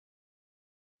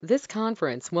This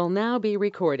conference will now be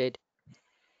recorded.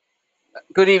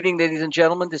 Good evening, ladies and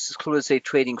gentlemen. This is Clueless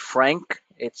Trading Frank.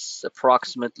 It's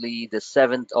approximately the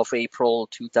 7th of April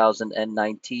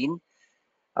 2019.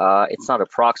 It's not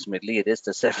approximately, it is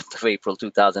the 7th of April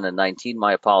 2019.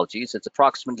 My apologies. It's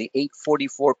approximately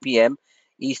 8:44 p.m.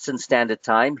 Eastern Standard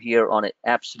Time here on an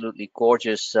absolutely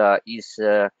gorgeous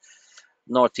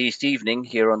northeast evening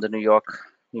here on the New York,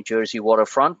 New Jersey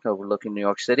waterfront overlooking New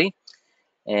York City.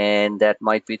 And that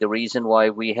might be the reason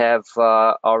why we have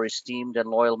our esteemed and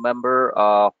loyal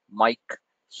member, Mike,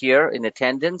 here in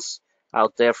attendance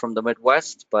out there from the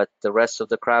Midwest, but the rest of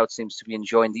the crowd seems to be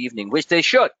enjoying the evening, which they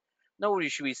should. Nobody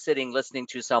should be sitting listening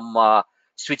to some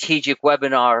strategic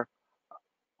webinar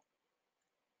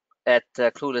at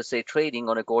Clueless Day Trading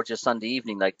on a gorgeous Sunday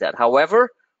evening like that.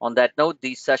 However, on that note,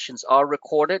 these sessions are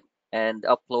recorded and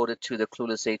uploaded to the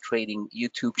Clueless Day Trading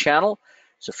YouTube channel.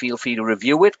 So feel free to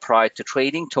review it prior to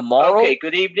trading tomorrow. Okay,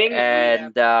 good evening.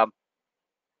 And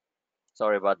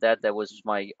sorry about that. That was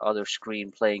my other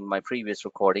screen playing my previous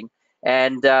recording.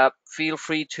 And feel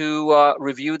free to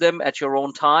review them at your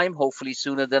own time, hopefully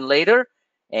sooner than later.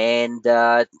 And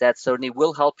that certainly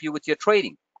will help you with your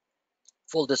trading.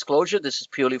 Full disclosure, this is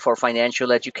purely for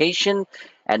financial education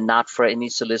and not for any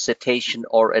solicitation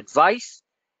or advice.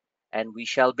 And we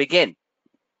shall begin.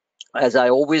 As I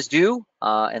always do,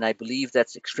 and I believe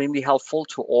that's extremely helpful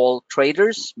to all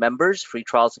traders, members, free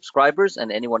trial subscribers,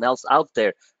 and anyone else out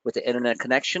there with the internet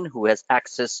connection who has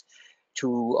access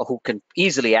to, who can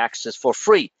easily access for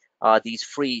free these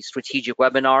free strategic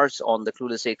webinars on the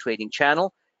Clueless Day Trading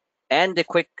channel. And a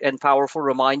quick and powerful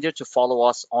reminder to follow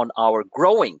us on our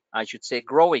growing, I should say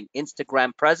growing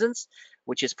Instagram presence,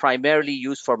 which is primarily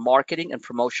used for marketing and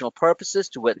promotional purposes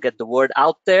to get the word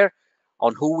out there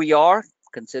on who we are,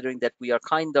 considering that we are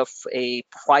kind of a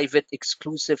private,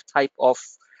 exclusive type of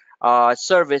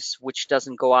service, which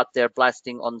doesn't go out there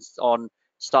blasting on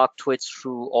stock tweets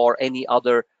through or any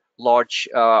other large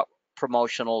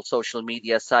promotional social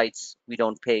media sites. We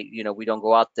don't pay, we don't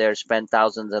go out there, spend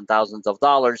thousands and thousands of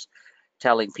dollars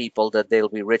telling people that they'll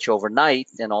be rich overnight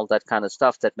and all that kind of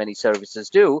stuff that many services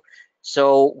do.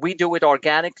 So we do it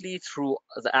organically through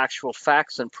the actual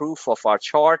facts and proof of our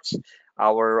charts,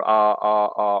 our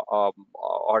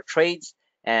trades,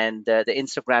 and the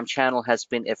Instagram channel has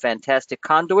been a fantastic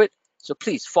conduit. So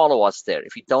please follow us there.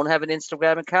 If you don't have an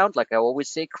Instagram account, like I always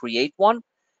say, create one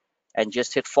and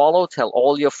just hit follow. Tell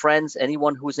all your friends,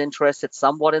 anyone who's interested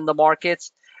somewhat in the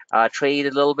markets, trade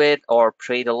a little bit or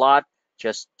trade a lot.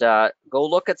 Just go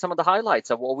look at some of the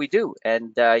highlights of what we do,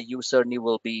 and you certainly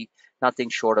will be nothing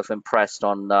short of impressed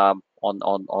on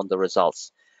the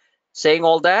results. Saying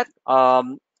all that,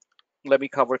 let me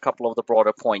cover a couple of the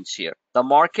broader points here. The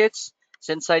markets,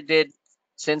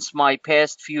 since my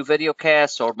past few video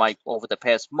casts or my over the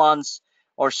past months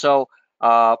or so,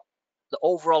 the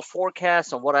overall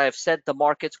forecast on what I have said the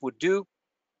markets would do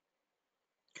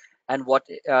and what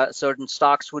certain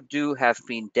stocks would do have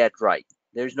been dead right.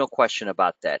 There's no question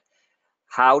about that.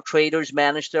 How traders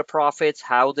manage their profits,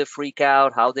 how they freak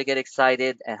out, how they get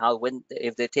excited, and how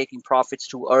if they're taking profits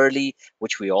too early,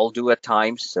 which we all do at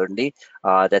times, certainly.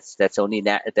 That's only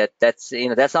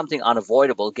that's something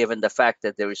unavoidable given the fact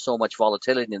that there is so much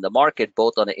volatility in the market,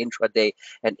 both on an intraday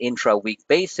and intra-week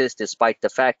basis. Despite the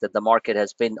fact that the market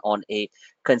has been on a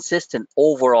consistent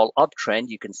overall uptrend,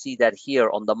 you can see that here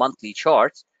on the monthly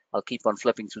charts. I'll keep on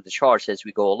flipping through the charts as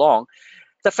we go along.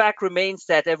 The fact remains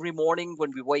that every morning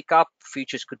when we wake up,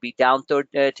 futures could be down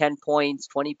 10 points,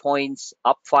 20 points,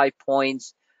 up 5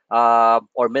 points,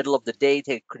 or middle of the day,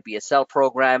 it could be a sell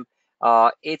program.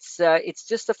 It's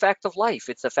just a fact of life.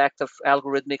 It's a fact of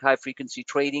algorithmic high frequency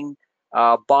trading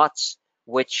bots,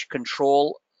 which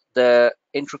control the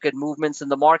intricate movements in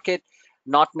the market,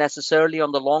 not necessarily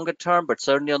on the longer term, but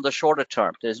certainly on the shorter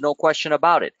term. There's no question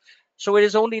about it. So it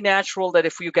is only natural that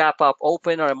if you gap up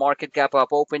open or a market gap up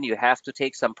open, you have to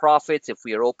take some profits. If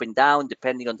we are open down,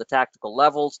 depending on the tactical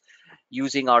levels,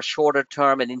 using our shorter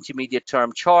term and intermediate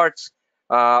term charts,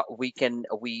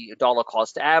 we dollar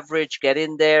cost average, get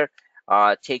in there,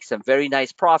 take some very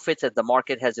nice profits as the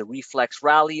market has a reflex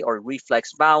rally or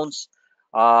reflex bounce.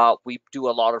 We do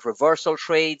a lot of reversal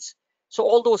trades. So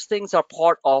all those things are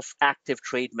part of active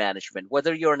trade management.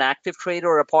 Whether you're an active trader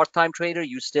or a part-time trader,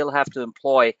 you still have to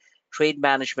employ trade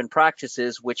management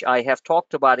practices, which I have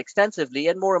talked about extensively,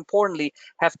 and more importantly,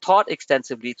 have taught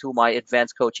extensively to my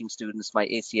advanced coaching students, my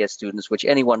ACS students, which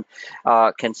anyone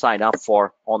can sign up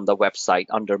for on the website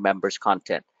under members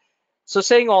content. So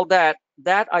saying all that,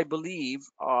 that I believe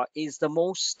is the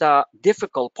most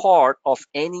difficult part of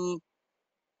any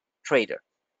trader,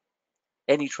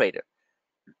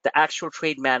 the actual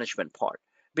trade management part.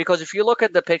 Because if you look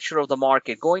at the picture of the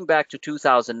market going back to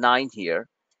 2009 here,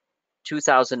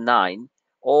 2009,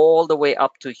 all the way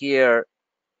up to here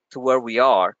to where we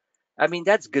are, I mean,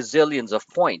 that's gazillions of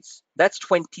points. That's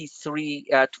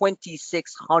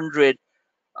 2,600,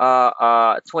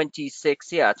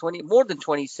 26, yeah, 20, more than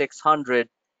 2,600,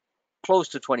 close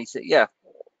to 26. Yeah,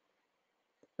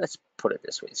 let's put it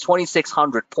this way. It's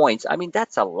 2,600 points. I mean,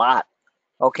 that's a lot.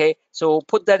 Okay, so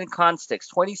put that in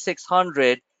context.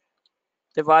 2,600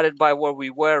 divided by where we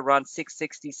were around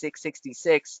 660,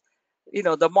 666.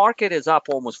 The market is up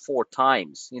almost 4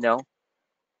 times.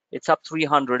 It's up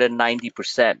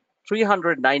 390%.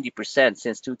 390%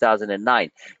 since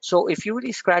 2009. So if you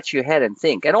really scratch your head and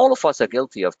think, and all of us are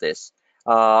guilty of this,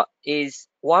 is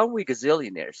why are we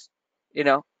gazillionaires?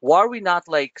 Why are we not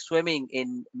like swimming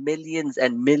in millions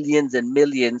and millions and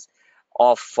millions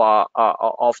of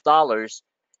dollars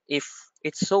if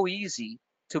it's so easy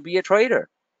to be a trader?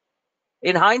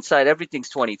 In hindsight, everything's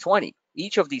 2020.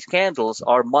 Each of these candles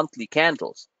are monthly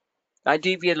candles. I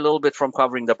deviate a little bit from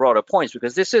covering the broader points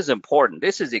because this is important.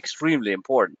 This is extremely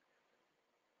important.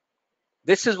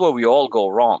 This is where we all go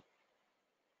wrong.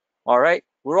 All right?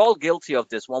 We're all guilty of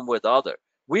this one way or the other.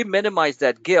 We minimize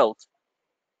that guilt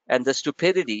and the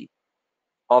stupidity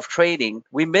of trading.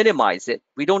 We minimize it.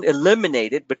 We don't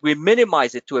eliminate it, but we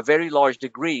minimize it to a very large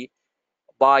degree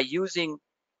by using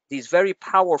these very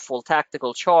powerful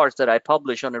tactical charts that I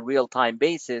publish on a real-time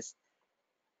basis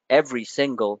every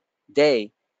single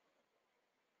day,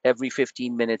 every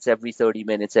 15 minutes, every 30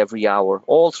 minutes, every hour,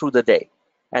 all through the day.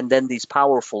 And then these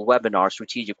powerful webinars,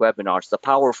 strategic webinars, the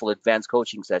powerful advanced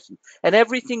coaching sessions, and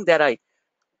everything that I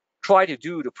try to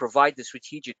do to provide the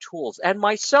strategic tools, and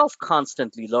myself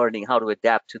constantly learning how to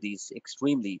adapt to these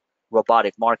extremely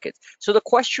robotic markets. So the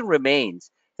question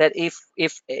remains that if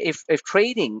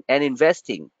trading and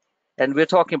investing, and we're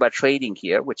talking about trading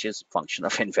here, which is a function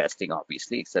of investing,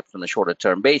 obviously, except on a shorter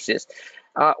term basis,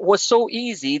 was so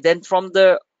easy, then from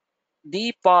the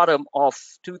deep bottom of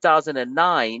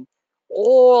 2009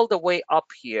 all the way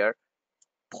up here,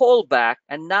 pull back,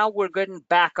 and now we're getting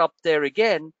back up there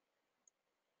again.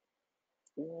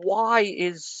 Why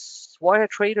are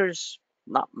traders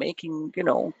not making,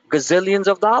 gazillions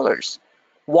of dollars?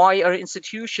 Why are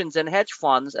institutions and hedge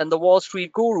funds and the Wall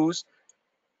Street gurus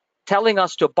telling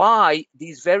us to buy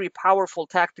these very powerful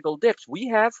tactical dips? We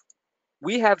have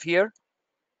here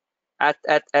at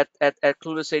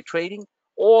Clueless A Trading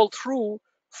all through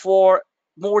for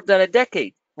more than a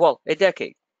decade. Well, a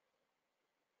decade.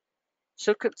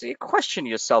 So question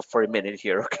yourself for a minute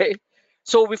here, okay?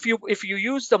 So if you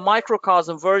use the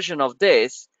microcosm version of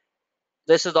this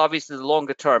is obviously the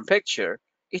longer term picture.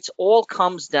 It all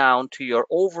comes down to your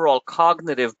overall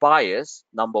cognitive bias,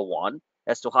 number one,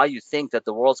 as to how you think that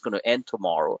the world's going to end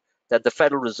tomorrow, that the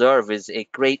Federal Reserve is a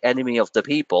great enemy of the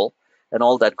people, and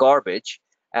all that garbage,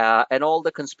 and all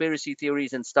the conspiracy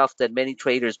theories and stuff that many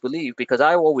traders believe, because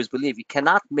I always believe you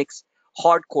cannot mix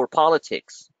hardcore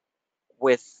politics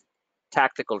with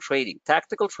tactical trading.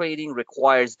 Tactical trading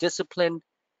requires disciplined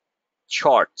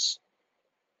charts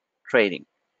trading.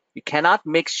 You cannot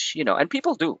mix, and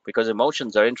people do because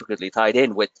emotions are intricately tied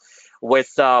in with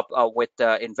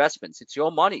investments. It's your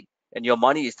money, and your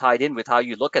money is tied in with how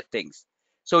you look at things.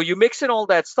 So you mix in all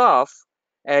that stuff,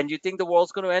 and you think the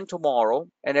world's going to end tomorrow,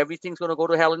 and everything's going to go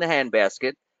to hell in a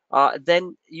handbasket.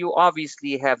 Then you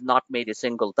obviously have not made a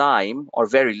single dime or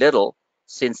very little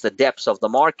since the depths of the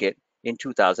market in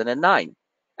 2009.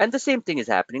 And the same thing is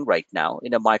happening right now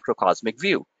in a microcosmic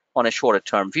view, on a shorter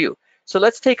term view. So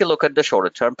let's take a look at the shorter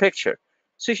term picture.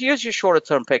 So here's your shorter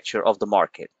term picture of the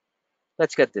market.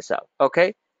 Let's get this out,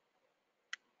 okay?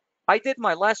 I did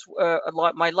my last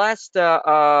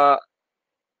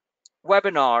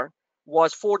webinar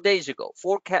was 4 days ago,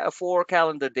 four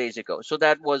calendar days ago. So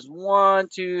that was 1,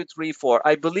 2, 3, 4.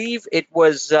 I believe it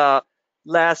was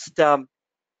last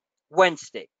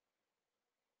Wednesday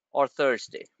or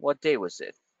Thursday. What day was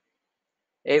it?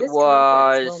 It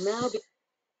was,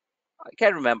 I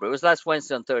can't remember. It was last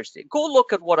Wednesday and Thursday. Go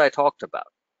look at what I talked about.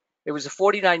 It was a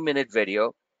 49-minute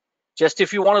video. Just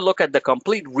if you want to look at the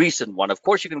complete recent one, of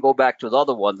course, you can go back to the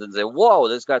other ones and say, whoa,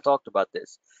 this guy talked about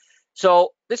this.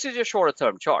 So this is your shorter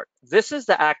term chart. This is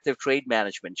the active trade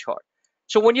management chart.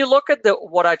 So when you look at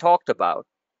what I talked about,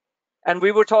 and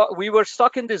we were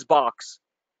stuck in this box,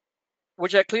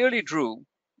 which I clearly drew.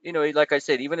 Like I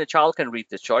said, even a child can read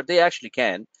this chart. They actually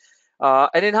can.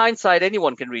 And in hindsight,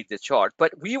 anyone can read this chart.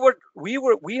 But we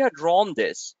had drawn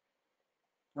this.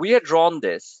 We had drawn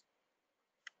this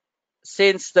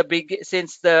since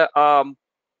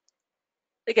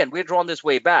again, we're drawn this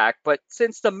way back, but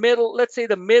since the middle, let's say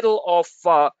the middle of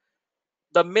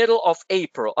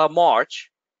April,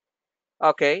 March,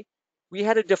 Okay, we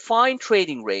had a defined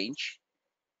trading range.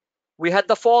 We had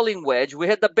the falling wedge. We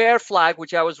had the bear flag,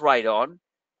 which I was right on.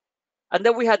 And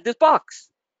then we had this box.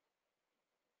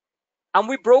 And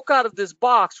we broke out of this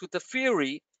box with the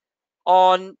fury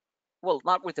on, well,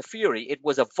 not with the fury. It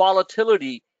was a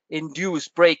volatility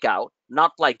induced breakout,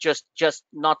 not like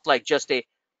not like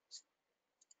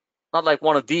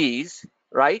one of these,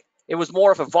 right? It was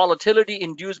more of a volatility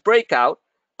induced breakout,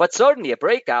 but certainly a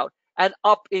breakout, and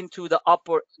up into the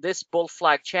upper, this bull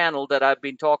flag channel that I've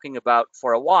been talking about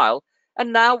for a while.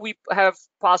 And now we have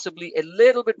possibly a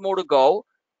little bit more to go,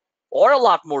 or a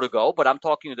lot more to go, but I'm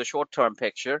talking the short-term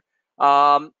picture.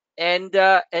 And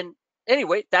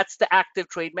anyway, that's the active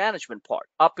trade management part,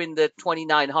 up in the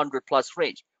 2,900 plus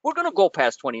range. We're going to go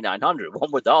past 2,900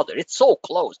 one with the other. It's so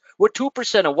close. We're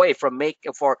 2% away from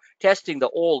testing the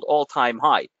old all-time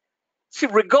high. See,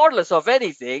 regardless of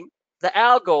anything, the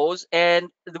algos and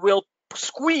will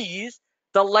squeeze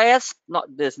the last, not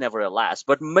there's never a last,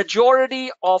 but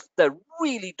majority of the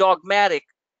really dogmatic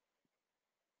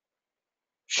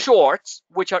shorts,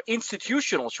 which are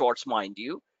institutional shorts, mind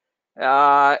you,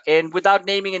 and without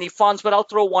naming any funds, but I'll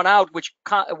throw one out, which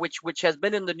has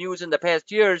been in the news in the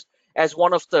past years as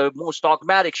one of the most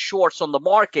dogmatic shorts on the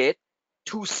market.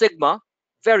 Two Sigma,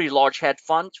 very large hedge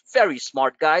funds, very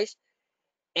smart guys,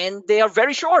 and they are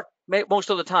very short most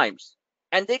of the times,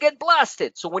 and they get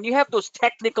blasted. So when you have those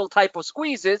technical type of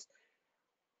squeezes,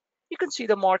 you can see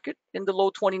the market in the low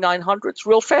 2,900s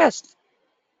real fast.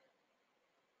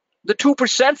 The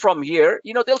 2% from here,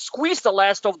 they'll squeeze the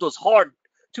last of those hard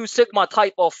 2 Sigma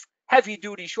type of heavy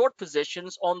duty short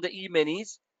positions on the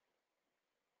E-minis,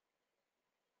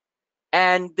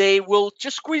 and they will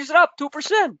just squeeze it up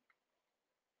 2%.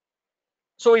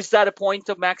 So is that a point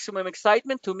of maximum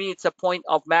excitement? To me, it's a point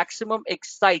of maximum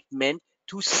excitement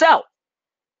to sell.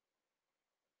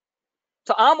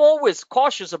 So I'm always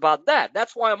cautious about that.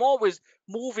 That's why I'm always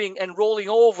moving and rolling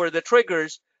over the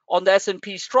triggers on the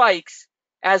S&P strikes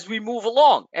as we move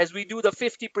along, as we do the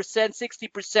 50%,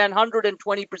 60%,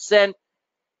 120%.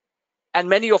 And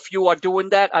many of you are doing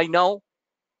that, I know.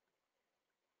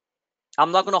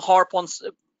 I'm not going to harp on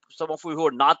some of you who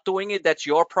are not doing it. That's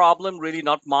your problem, really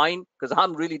not mine, because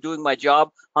I'm really doing my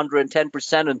job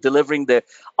 110% and delivering the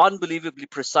unbelievably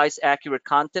precise, accurate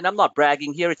content. I'm not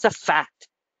bragging here. It's a fact.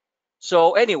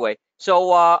 So anyway,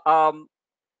 but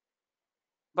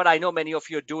I know many of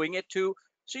you are doing it too.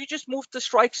 So you just move the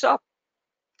strikes up.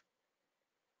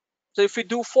 So if you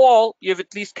do fall, you've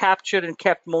at least captured and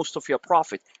kept most of your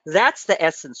profit. That's the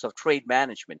essence of trade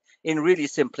management in really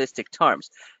simplistic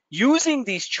terms. Using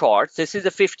these charts, this is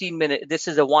a 15-minute, this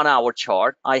is a 1-hour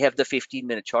chart. I have the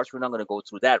 15-minute charts. We're not going to go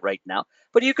through that right now.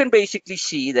 But you can basically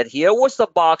see that here was the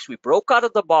box. We broke out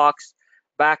of the box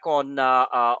back on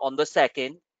the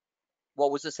 2nd.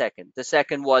 What was the 2nd? The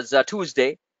 2nd was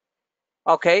Tuesday.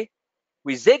 Okay.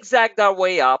 We zigzagged our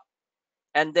way up.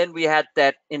 And then we had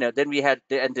that, and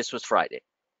this was Friday.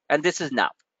 And this is now.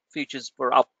 Futures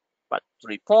were up about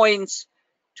 3 points,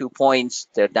 2 points.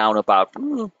 They're down about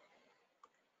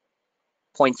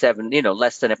 0.7,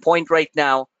 less than a point right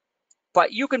now.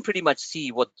 But you can pretty much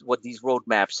see what these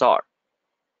roadmaps are.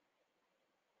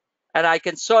 And I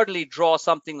can certainly draw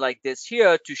something like this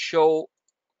here to show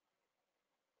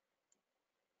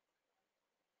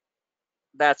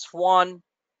that's one.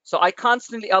 So I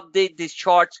constantly update these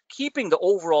charts, keeping the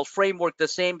overall framework the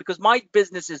same, because my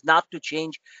business is not to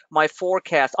change my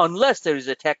forecast unless there is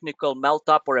a technical melt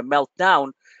up or a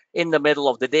meltdown in the middle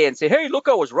of the day and say, hey, look,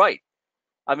 I was right.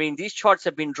 I mean, these charts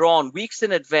have been drawn weeks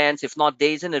in advance, if not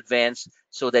days in advance,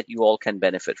 so that you all can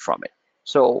benefit from it.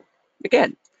 So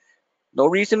again, no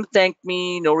reason to thank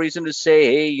me, no reason to say,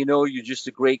 hey, you're just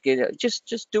a great guy.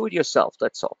 Just do it yourself.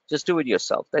 That's all. Just do it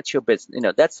yourself. That's your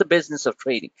business. That's the business of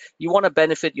trading. You want to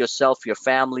benefit yourself, your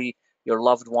family, your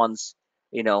loved ones,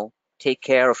 take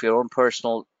care of your own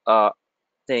personal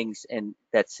things, and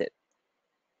that's it.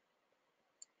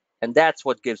 And that's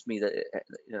what gives me the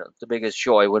biggest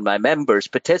joy when my members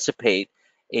participate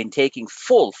in taking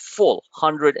full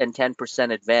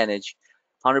 110% advantage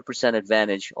 100%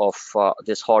 advantage of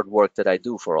this hard work that I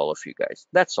do for all of you guys.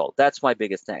 That's all. That's my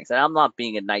biggest thanks. And I'm not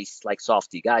being a nice, like,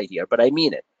 softy guy here, but I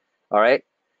mean it. All right.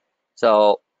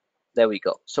 So there we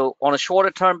go. So on a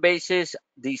shorter term basis,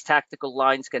 these tactical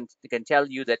lines can tell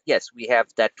you that, yes, we have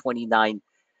that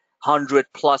 2,900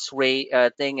 plus rate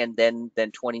thing, and then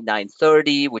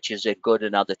 2,930, which is a good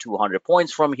another 200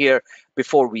 points from here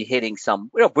before we're hitting some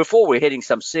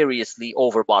seriously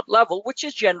overbought level, which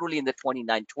is generally in the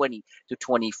 2,920 to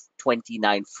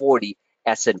 2,940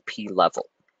 S&P level,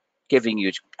 giving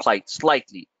you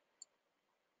slightly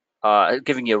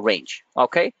giving you a range.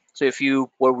 Okay, So if you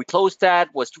where we closed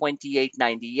at was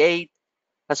 28.98,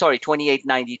 sorry,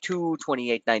 28.92,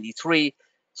 28.93.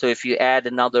 So if you add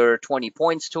another 20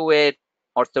 points to it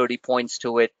or 30 points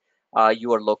to it,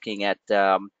 you are looking at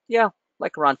yeah,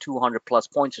 like around 200 plus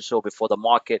points or so before the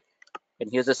market. And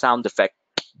here's a sound effect.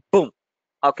 Boom.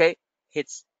 Okay,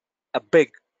 hits a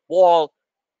big wall,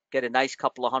 get a nice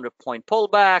couple of 100-point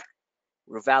pullback,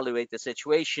 reevaluate the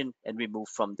situation, and we move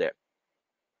from there.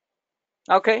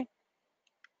 Okay.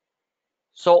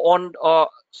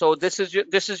 So this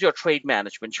is your trade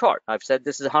management chart. I've said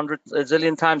this a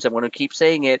zillion times. I'm going to keep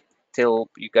saying it till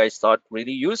you guys start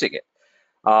really using it.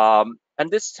 And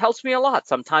this helps me a lot.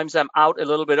 Sometimes I'm out a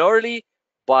little bit early,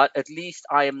 but at least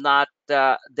I am not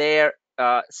there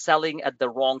selling at the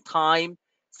wrong time,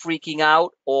 freaking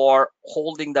out, or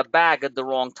holding the bag at the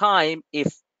wrong time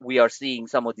if we are seeing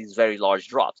some of these very large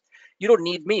drops. You don't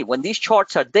need me. When these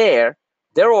charts are there,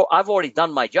 I've already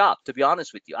done my job, to be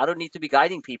honest with you. I don't need to be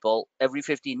guiding people every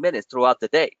 15 minutes throughout the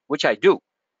day, which I do.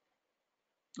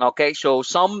 Okay, so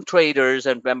some traders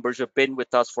and members who have been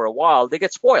with us for a while, they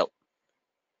get spoiled.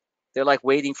 They're like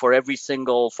waiting for every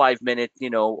single 5-minute,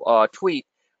 tweet,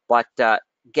 but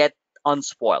get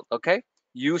unspoiled. Okay,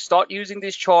 you start using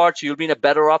these charts, you'll be in a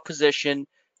better off position.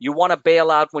 You want to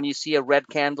bail out when you see a red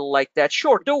candle like that?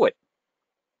 Sure, do it.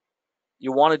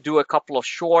 You want to do a couple of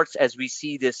shorts as we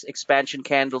see this expansion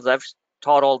candles. I've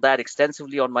taught all that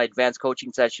extensively on my advanced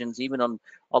coaching sessions, even on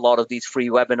a lot of these free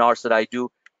webinars that I do.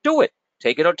 Do it.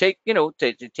 Take it or take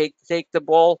the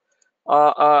ball,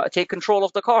 take control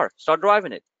of the car. Start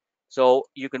driving it. So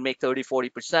you can make 30,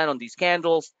 40% on these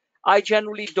candles. I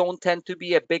generally don't tend to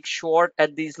be a big short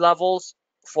at these levels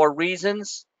for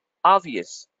reasons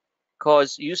obvious,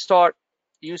 because you start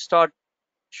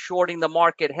shorting the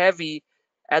market heavy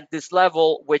at this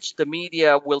level, which the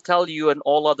media will tell you and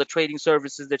all other trading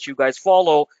services that you guys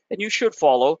follow, and you should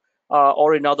follow,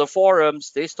 or in other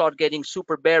forums, they start getting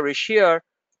super bearish here.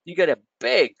 You get a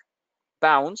big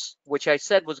bounce, which I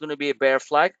said was going to be a bear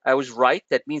flag. I was right.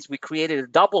 That means we created a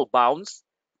double bounce,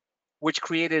 which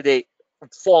created a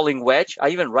falling wedge. I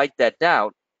even write that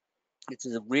down. It's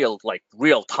a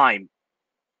real time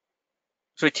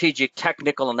strategic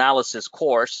technical analysis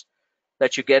course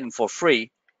that you're getting for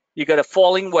free. You get a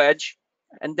falling wedge,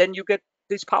 and then you get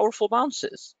these powerful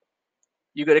bounces.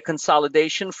 You get a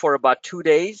consolidation for about 2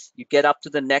 days. You get up to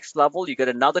the next level. You get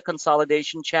another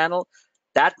consolidation channel.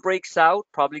 That breaks out,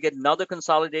 probably get another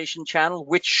consolidation channel,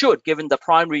 which should, given the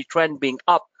primary trend being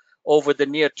up over the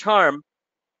near term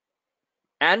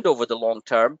and over the long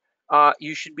term,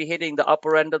 you should be hitting the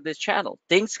upper end of this channel.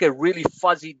 Things get really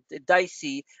fuzzy,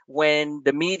 dicey when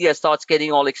the media starts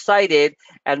getting all excited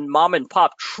and mom and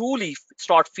pop truly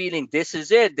start feeling this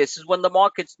is it. This is when the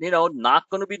market's, not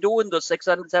going to be doing those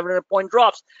 600, 700 point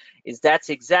drops. That's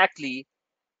exactly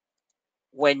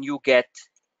when you get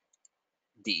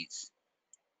these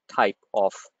type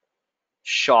of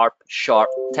sharp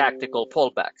tactical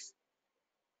pullbacks.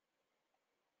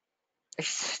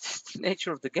 It's the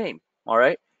nature of the game, all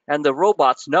right? And the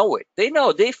robots know it.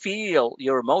 They feel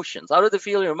your emotions. How do they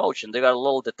feel your emotions? They got a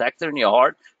little detector in your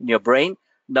heart, in your brain?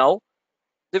 No.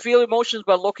 They feel emotions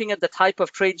by looking at the type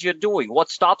of trades you're doing, what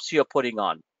stops you're putting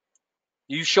on.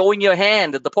 You showing your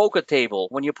hand at the poker table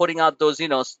when you're putting out those,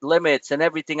 limits and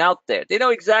everything out there. They know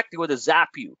exactly where to zap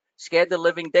you, scare the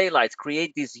living daylights,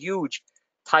 create these huge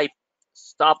type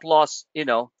stop loss,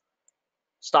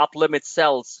 stop limit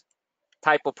cells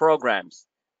type of programs.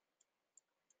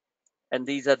 And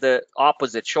these are the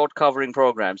opposite, short covering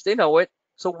programs. They know it.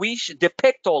 So we should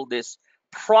depict all this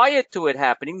prior to it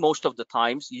happening most of the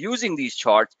times using these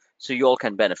charts so you all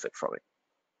can benefit from it.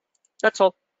 That's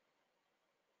all.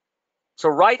 So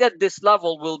right at this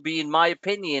level will be, in my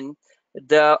opinion,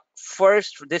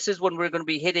 this is when we're going to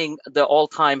be hitting the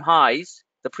all-time highs,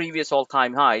 the previous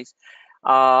all-time highs.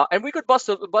 And we could bust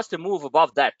a move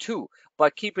above that too.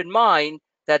 But keep in mind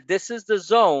that this is the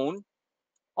zone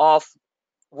of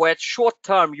where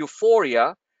short-term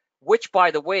euphoria, which,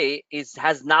 by the way,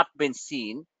 has not been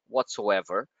seen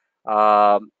whatsoever,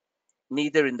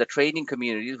 neither in the trading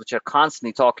communities, which are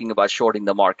constantly talking about shorting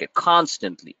the market,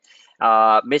 constantly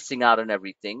missing out on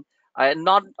everything, and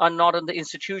not on the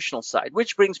institutional side,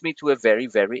 which brings me to a very,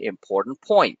 very important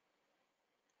point.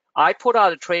 I put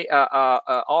out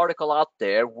a article out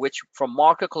there, which from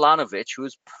Marko Kolanovic,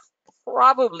 who's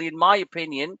probably, in my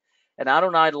opinion, and I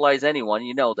don't idolize anyone,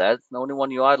 you know that. The only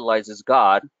one you idolize is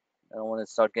God. I don't want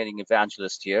to start getting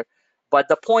evangelist here. But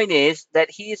the point is that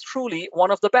he is truly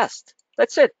one of the best.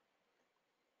 That's it.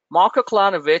 Marko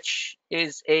Kolanovic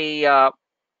is for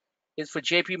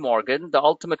JP Morgan, the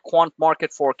ultimate quant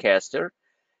market forecaster.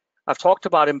 I've talked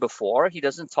about him before. He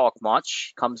doesn't talk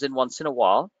much, comes in once in a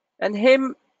while. And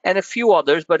him and a few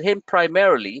others, but him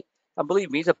primarily, and believe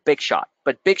me, he's a big shot.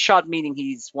 But big shot meaning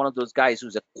he's one of those guys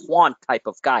who's a quant type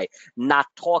of guy, not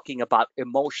talking about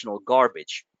emotional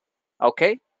garbage,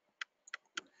 okay?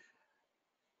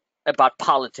 About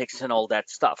politics and all that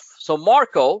stuff. So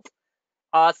Marco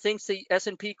thinks the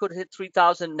S&P could hit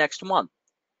 3,000 next month.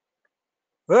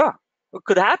 Yeah, it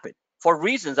could happen for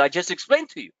reasons I just explained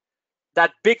to you.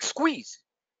 That big squeeze.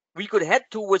 We could head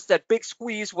towards that big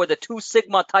squeeze where the 2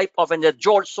 Sigma type of and the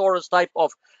George Soros type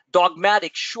of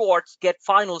dogmatic shorts get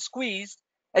final squeezed,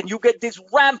 and you get this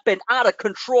rampant, out of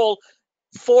control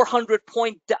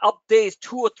 400-point up days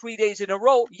 2 or 3 days in a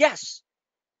row. Yes.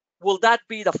 Will that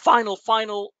be the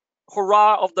final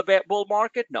hurrah of the bull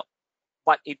market? No.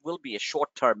 But it will be a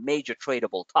short-term major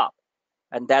tradable top.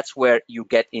 And that's where you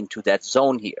get into that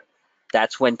zone here.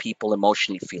 That's when people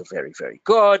emotionally feel very, very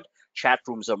good. Chat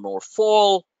rooms are more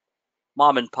full.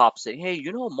 Mom and pop say, hey,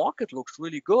 market looks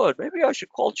really good. Maybe I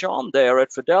should call John there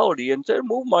at Fidelity and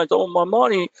move my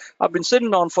money I've been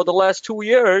sitting on for the last 2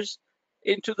 years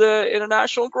into the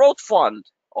International Growth Fund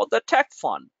or the Tech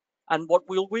Fund. And what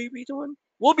will we be doing?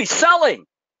 We'll be selling.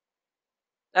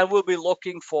 And we'll be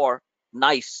looking for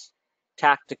nice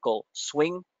tactical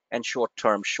swing and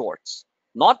short-term shorts.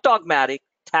 Not dogmatic,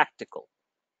 tactical.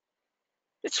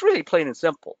 It's really plain and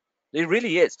simple. It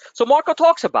really is. So Marco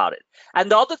talks about it.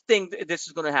 And the other thing this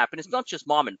is going to happen, it's not just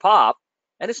mom and pop,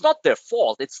 and it's not their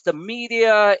fault. It's the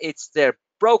media, it's their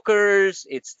brokers,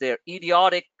 it's their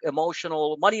idiotic,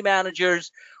 emotional money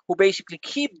managers who basically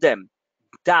keep them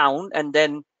down and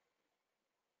then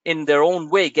in their own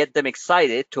way get them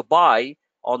excited to buy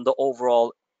on the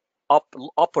overall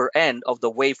upper end of the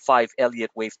wave 5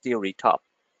 Elliott wave theory top.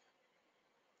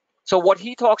 So what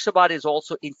he talks about is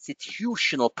also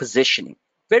institutional positioning.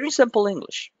 Very simple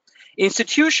English.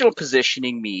 Institutional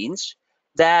positioning means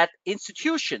that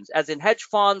institutions, as in hedge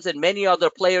funds and many other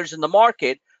players in the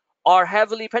market, are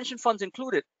heavily, pension funds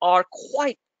included, are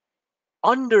quite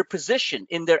under positioned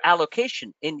in their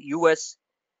allocation in US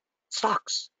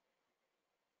stocks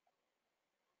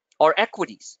or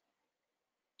equities.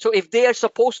 So if they are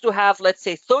supposed to have, let's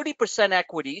say, 30%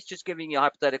 equities, just giving you a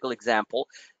hypothetical example,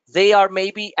 they are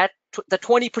maybe at the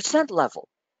 20% level.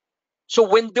 So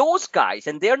when those guys,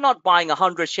 and they're not buying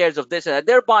 100 shares of this and that,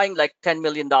 they're buying like $10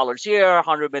 million here,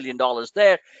 $100 million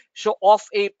there. So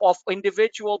of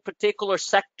individual particular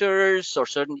sectors or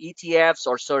certain ETFs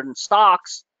or certain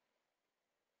stocks,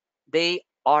 they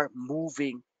are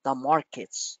moving the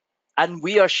markets. And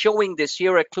we are showing this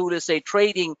here at Clueless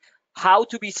Trading, how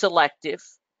to be selective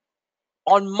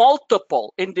on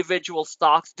multiple individual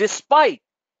stocks despite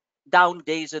down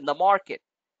days in the market,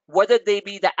 whether they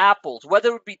be the Apples,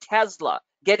 whether it be Tesla,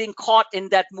 getting caught in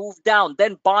that move down,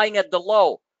 then buying at the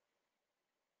low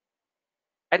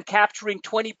and capturing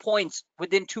 20 points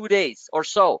within 2 days or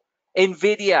so.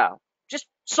 Nvidia, just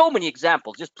so many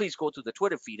examples. Just please go to the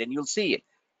Twitter feed and you'll see it.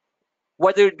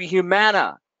 Whether it be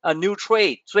Humana, a new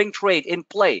trade, swing trade in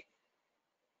play.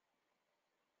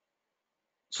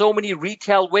 So many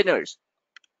retail winners.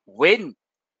 Win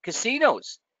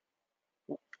casinos.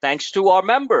 Thanks to our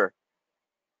member.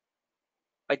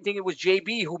 I think it was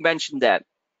JB who mentioned that.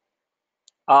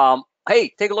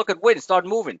 Hey, take a look at Win. Start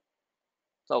moving.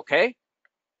 Okay.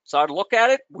 Started to look at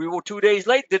it. We were 2 days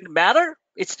late. Didn't matter.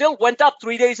 It still went up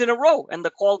 3 days in a row, and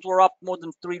the calls were up more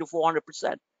than 300 to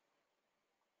 400%.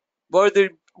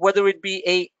 Whether it be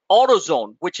a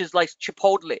AutoZone, which is like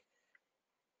Chipotle,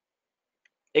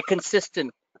 a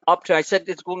consistent up to, I said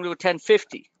it's going to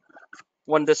 1050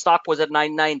 when the stock was at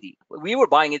 990. We were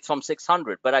buying it from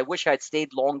 600, but I wish I'd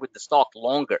stayed long with the stock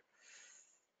longer.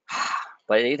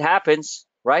 But it happens,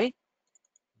 right?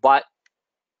 But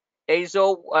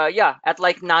AZO, yeah, at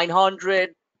like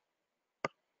 900,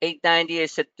 890, I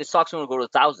said the stock's going to go to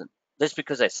 1,000. Just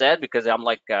because because I'm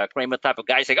like Kramer type of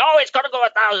guy saying, oh, it's going to go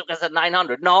 1,000 because at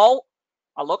 900. No,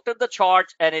 I looked at the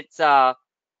chart and it's, I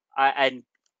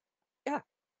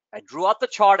drew out the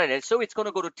chart and so it's going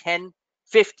to go to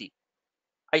 1050.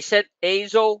 I said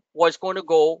AZO was going to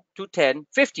go to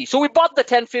 1050. So we bought the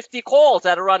 1050 calls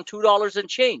at around $2 and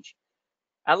change.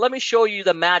 And let me show you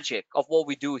the magic of what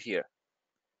we do here.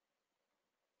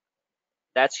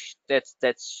 That's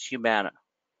Humana.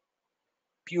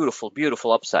 Beautiful,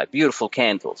 beautiful upside, beautiful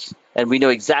candles. And we know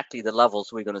exactly the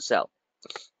levels we're going to sell.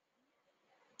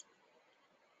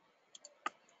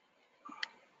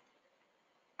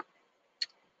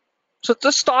 So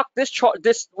this stock, this chart,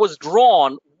 this was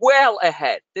drawn well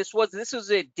ahead. This was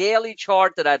a daily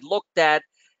chart that I'd looked at,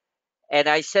 and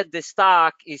I said the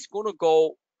stock is going to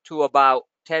go to about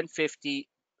 1050,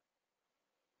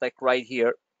 like right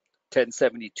here.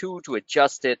 1072 to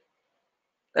adjust it.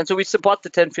 And so we bought the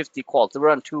 1050 calls. They were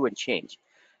on 2 and change.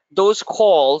 Those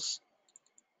calls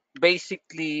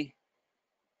basically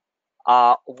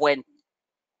went,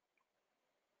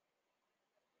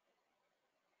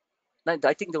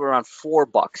 I think they were around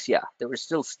 $4. Yeah, they were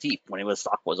still steep when the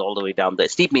stock was all the way down there.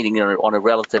 Steep meaning on a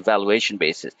relative valuation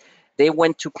basis. They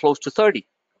went to close to 30.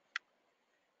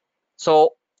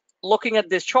 So looking at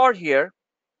this chart here,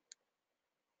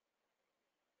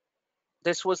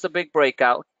 this was the big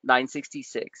breakout,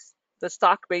 966. The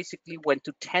stock basically went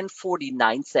to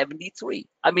 1049.73.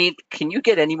 I mean, can you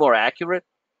get any more accurate?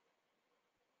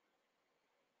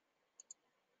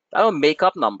 I don't make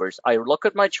up numbers. I look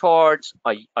at my charts.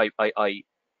 I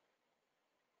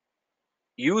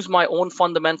use my own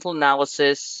fundamental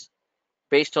analysis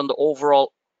based on the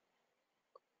overall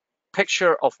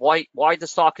picture of why the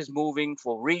stock is moving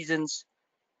for reasons.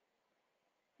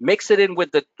 Mix it in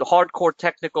with the hardcore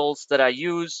technicals that I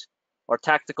use or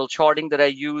tactical charting that I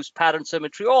use, pattern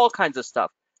symmetry, all kinds of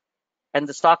stuff. And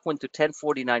the stock went to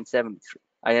 1049.73.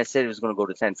 I said it was going to go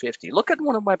to 1050. Look at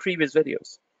one of my previous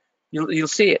videos. You'll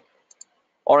see it.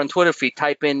 Or on Twitter feed,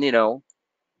 type in,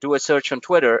 do a search on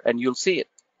Twitter and you'll see it,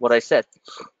 what I said.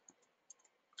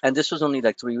 And this was only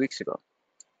like 3 weeks ago.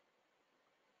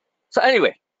 So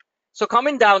anyway, so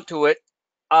coming down to it,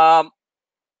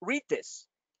 read this.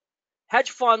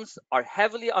 Hedge funds are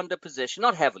heavily under position,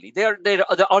 not heavily, they're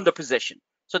under position.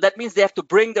 So that means they have to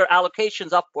bring their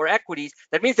allocations up for equities.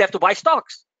 That means they have to buy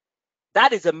stocks.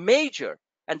 That is a major,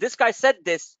 and this guy said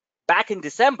this back in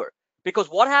December, because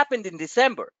what happened in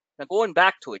December, now going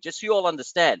back to it, just so you all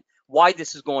understand why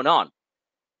this is going on.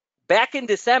 Back in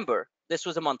December, this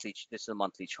is a monthly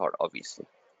chart, obviously,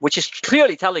 which is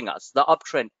clearly telling us the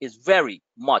uptrend is very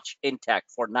much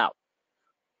intact for now.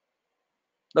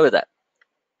 Look at that.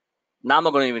 Now I'm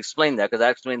not going to even explain that because I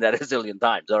explained that a zillion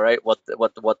times, all right, what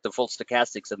the full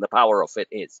stochastics and the power of it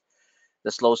is.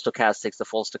 The slow stochastics, the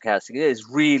full stochastic. It is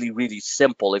really, really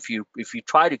simple if you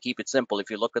try to keep it simple, if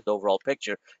you look at the overall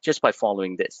picture just by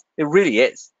following this. It really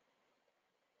is.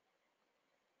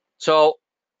 So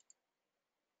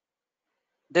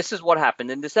this is what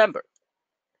happened in December.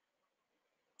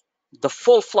 The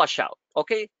full flush out,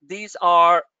 okay? These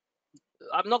are,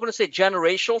 I'm not going to say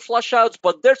generational flush outs,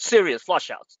 but they're serious flush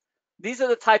outs. These are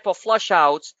the type of flush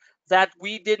outs that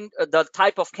we didn't, the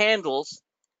type of candles.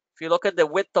 If you look at the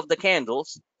width of the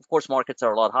candles, of course, markets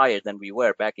are a lot higher than we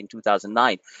were back in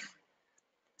 2009.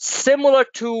 Similar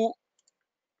to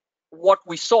what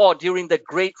we saw during the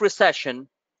Great Recession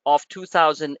of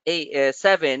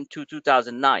 2007 to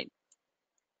 2009,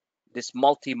 this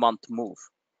multi-month move.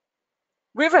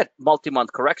 We've had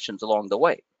multi-month corrections along the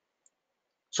way.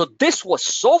 So this was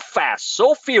so fast,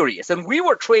 so furious, and we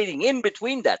were trading in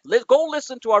between that. Go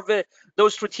listen to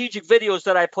those strategic videos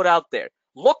that I put out there.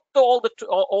 Look at all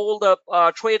the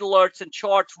trade alerts and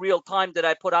charts real time that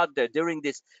I put out there during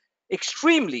this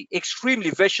extremely, extremely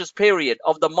vicious period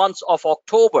of the months of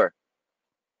October,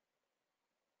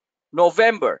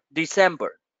 November,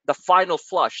 December, the final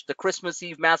flush, the Christmas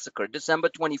Eve massacre, December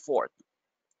 24th,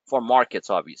 for markets,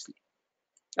 obviously.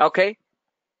 Okay?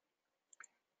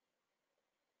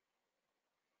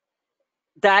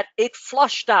 That it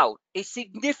flushed out a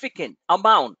significant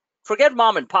amount. Forget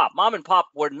mom and pop. Mom and pop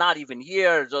were not even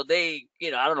here, so they, I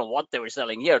don't know what they were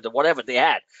selling here, whatever they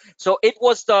had. So it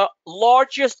was the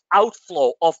largest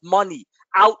outflow of money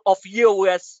out of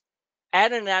U.S.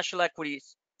 and international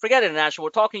equities. Forget international,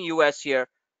 we're talking U.S. here,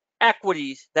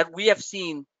 equities that we have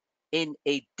seen in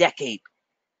a decade.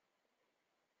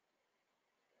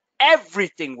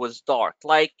 Everything was dark.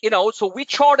 So we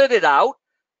charted it out.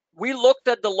 We looked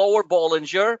at the lower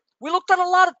Bollinger. We looked at a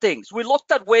lot of things. We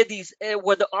looked at where this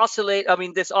oscillator,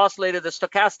 the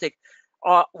stochastic,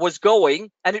 was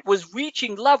going, and it was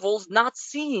reaching levels not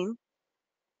seen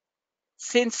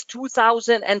since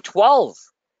 2012.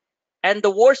 And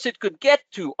the worst it could get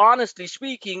to, honestly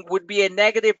speaking, would be a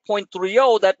negative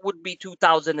 0.30. That would be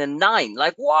 2009.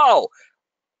 Like, wow.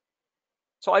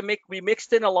 So we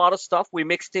mixed in a lot of stuff. We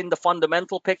mixed in the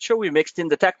fundamental picture. We mixed in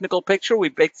the technical picture.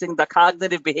 We mixed in the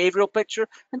cognitive behavioral picture.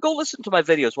 And go listen to my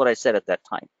videos, what I said at that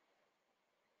time.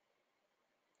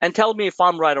 And tell me if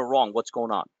I'm right or wrong, what's going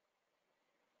on.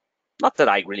 Not that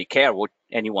I really care what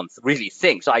anyone really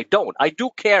thinks. I don't. I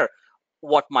do care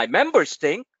what my members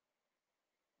think.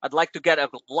 I'd like to get a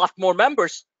lot more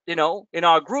members, in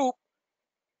our group.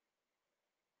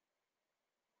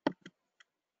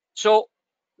 So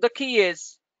the key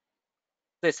is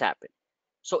this happened.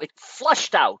 So it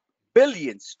flushed out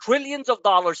billions, trillions of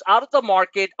dollars out of the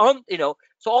market. So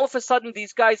all of a sudden,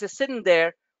 these guys are sitting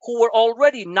there who were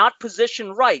already not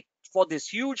positioned right for this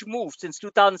huge move since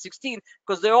 2016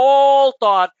 because they all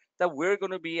thought that we're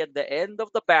going to be at the end of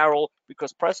the barrel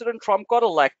because President Trump got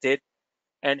elected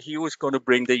and he was going to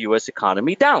bring the U.S.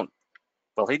 economy down.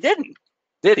 Well, he didn't,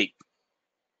 did he?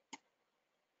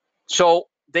 So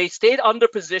they stayed under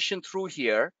position through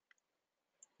here.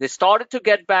 They started to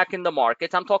get back in the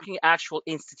markets. I'm talking actual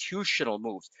institutional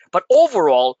moves. But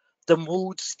overall, the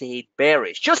mood stayed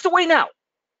bearish. Just the way now.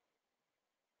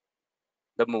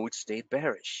 The mood stayed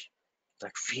bearish.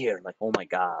 Like fear, like, oh my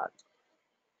God.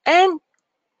 And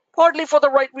partly for the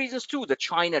right reasons too. The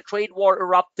China trade war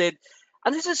erupted.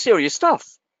 And this is serious stuff.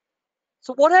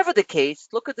 So whatever the case,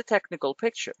 look at the technical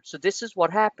picture. So this is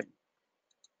what happened.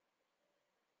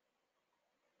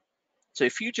 So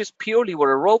if you just purely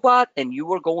were a robot and you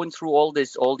were going through all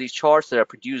these charts that are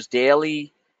produced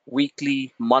daily,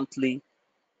 weekly, monthly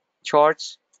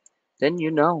charts, then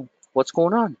you know what's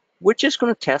going on. We're just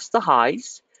going to test the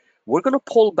highs. We're going to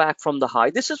pull back from the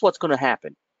high. This is what's going to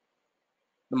happen,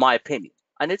 in my opinion.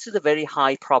 And this is a very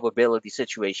high probability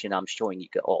situation I'm showing you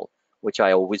all, which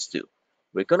I always do.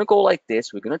 We're going to go like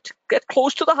this. We're going to get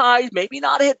close to the highs, maybe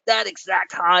not hit that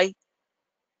exact high.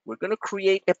 We're going to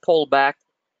create a pullback,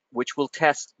 which will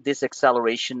test this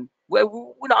acceleration.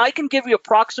 Well, I can give you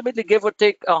approximately, give or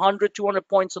take 100, 200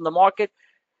 points on the market,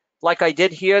 like I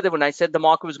did here. That when I said the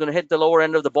market was going to hit the lower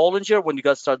end of the Bollinger, when you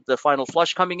guys start the final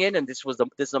flush coming in, and this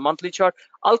is a monthly chart,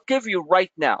 I'll give you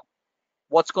right now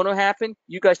what's going to happen.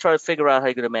 You guys try to figure out how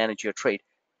you're going to manage your trade,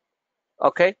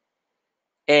 okay?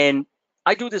 And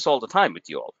I do this all the time with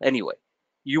you all. Anyway,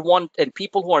 and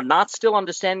people who are not still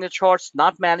understanding the charts,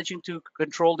 not managing to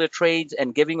control their trades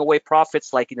and giving away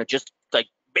profits, like, just like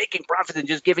making profits and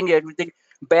just giving everything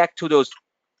back to those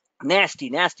nasty,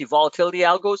 nasty volatility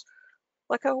algos.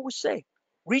 Like I always say,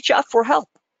 reach out for help.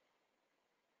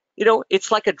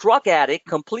 It's like a drug addict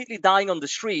completely dying on the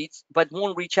streets, but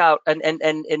won't reach out,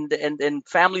 and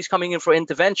families coming in for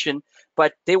intervention,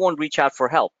 but they won't reach out for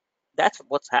help. That's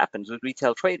what happens with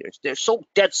retail traders. They're so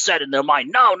dead set in their mind.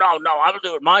 No, no, no, I will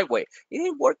do it my way. It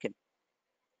ain't working.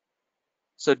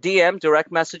 So DM,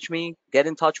 direct message me, get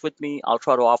in touch with me. I'll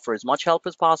try to offer as much help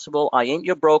as possible. I ain't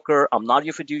your broker. I'm not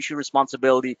your fiduciary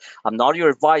responsibility. I'm not your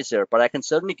advisor, but I can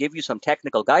certainly give you some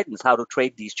technical guidance how to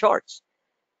trade these charts.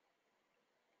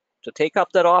 So take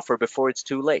up that offer before it's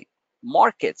too late.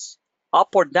 Markets, up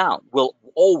or down, will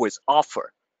always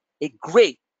offer a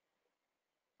great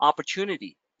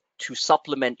opportunity to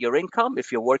supplement your income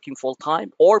if you're working full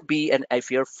time, or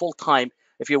if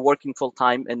you're working full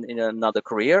time in another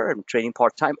career and trading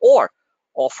part time, or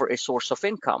offer a source of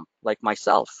income like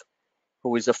myself,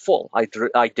 who is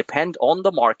I depend on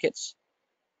the markets,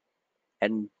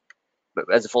 and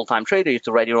as a full time trader, you have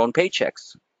to write your own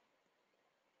paychecks.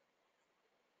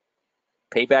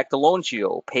 Pay back the loans you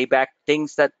owe, pay back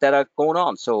things that are going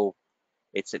on. So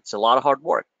it's a lot of hard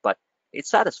work, but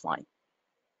it's satisfying.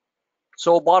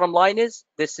 So bottom line is,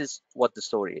 this is what the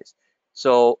story is.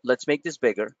 So let's make this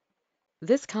bigger.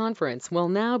 This conference will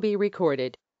now be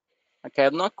recorded. Okay,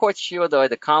 I'm not quite sure though.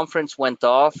 The conference went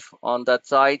off on that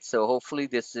side, so hopefully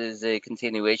this is a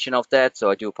continuation of that. So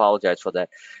I do apologize for that.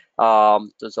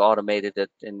 It was automated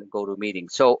in GoToMeeting.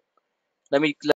 So let me